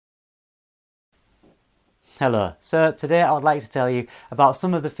Hello, so today I would like to tell you about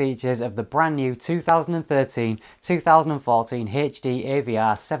some of the features of the brand new 2013-2014 HD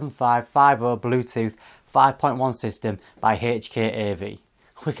AVR 7550 Bluetooth 5.1 system by HKav.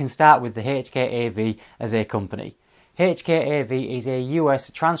 We can start with the HKav as a company. HKav is a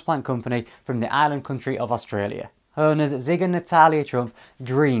US transplant company from the island country of Australia. Owners Zig and Natalia Trump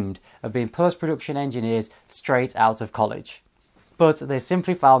dreamed of being post-production engineers straight out of college. But they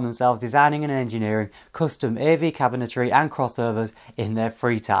simply found themselves designing and engineering custom AV cabinetry and crossovers in their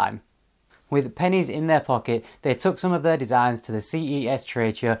free time. With pennies in their pocket, they took some of their designs to the CES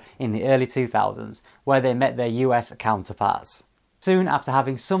trade show in the early 2000s, where they met their US counterparts. Soon after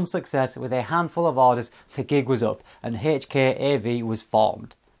having some success with a handful of orders, the gig was up and HKav was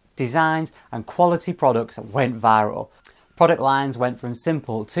formed. Designs and quality products went viral. Product lines went from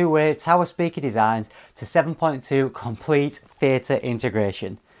simple two-way tower speaker designs to 7.2 complete theatre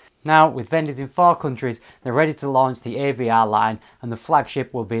integration. Now, with vendors in 4 countries, they're ready to launch the AVR line, and the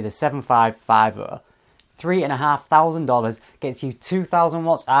flagship will be the 7550. $3,500 gets you 2000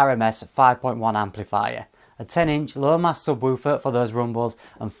 watts RMS 5.1 amplifier, a 10-inch low-mass subwoofer for those rumbles,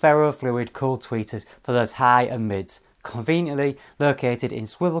 and ferrofluid cool tweeters for those high and mids, conveniently located in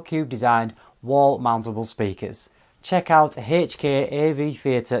swivel cube designed wall mountable speakers. Check out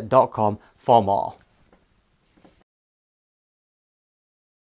hkavtheatre.com for more.